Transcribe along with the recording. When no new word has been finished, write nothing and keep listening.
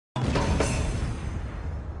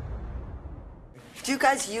Do you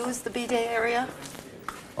guys use the bidet area?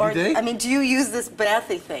 Or, Bidet? I mean, do you use this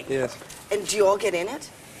bathy thing? Yes. And do you all get in it?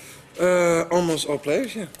 Almost all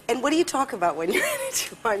players, yeah. And what do you talk about when you're in it,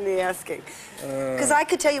 do you mind me asking? Because I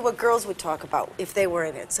could tell you what girls would talk about if they were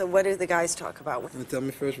in it. So what do the guys talk about? Tell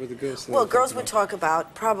me first what the girls Well, girls would talk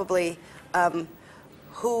about probably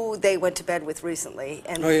who they went to bed with recently.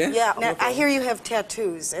 And, oh, yeah? Yeah. Now, I hear you have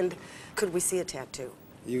tattoos, and could we see a tattoo?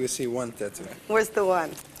 You will see one tattoo. Where's the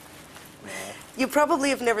one? You probably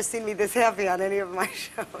have never seen me this happy on any of my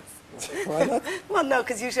shows. Why not? Well, no,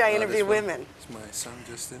 because usually I interview women. It's my son,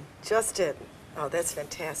 Justin. Justin. Oh, that's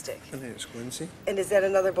fantastic. And here's Quincy. And is that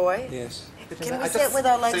another boy? Yes. Can we sit with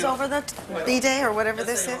our legs over the bidet or whatever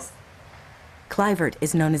this is? Kluivert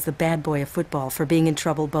is known as the bad boy of football for being in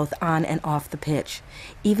trouble both on and off the pitch.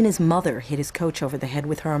 Even his mother hit his coach over the head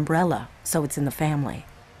with her umbrella, so it's in the family.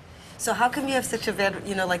 So how come you have such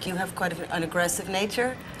a like you have quite an aggressive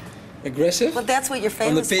nature? Aggressive? Well, that's what you're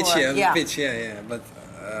famous on the pitch, for. Yeah, on the pitch, yeah. But,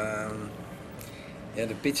 yeah,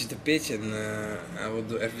 the pitch is the pitch, and I will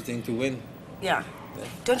do everything to win. Yeah.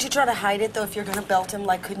 Don't you try to hide it, though, if you're going to belt him?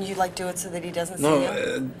 Like, couldn't you, like, do it so that he doesn't see you?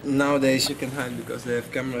 No, nowadays you can hide because they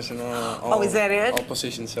have cameras in all, is that it? all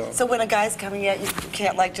positions. So when a guy's coming at you, you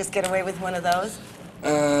can't, like, just get away with one of those?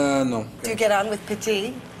 No. Do you get on with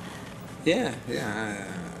Petit? Yeah,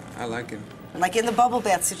 I like him. Like in the bubble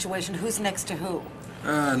bath situation, who's next to who?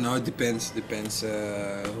 No, it depends who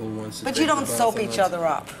wants to. But you don't soap each other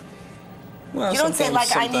up. Well, you don't say, like,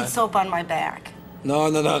 sometimes. I need soap on my back. No.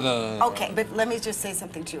 Okay, but let me just say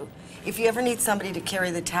something to you. If you ever need somebody to carry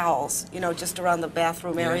the towels, just around the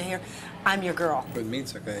bathroom area here, I'm your girl. But it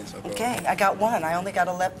means okay. So okay, I got one. I only got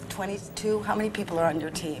 22. How many people are on your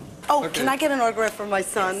team? Oh, okay. Can I get an autograph from my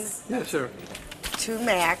son? Yeah, sure. To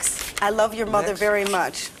Max. I love your mother very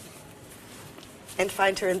much. And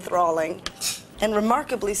find her enthralling. And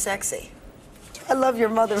remarkably sexy. I love your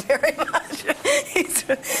mother very much.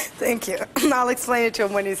 Thank you. I'll explain it to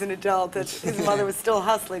him when he's an adult that his mother was still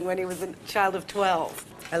hustling when he was a child of 12.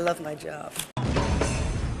 I love my job.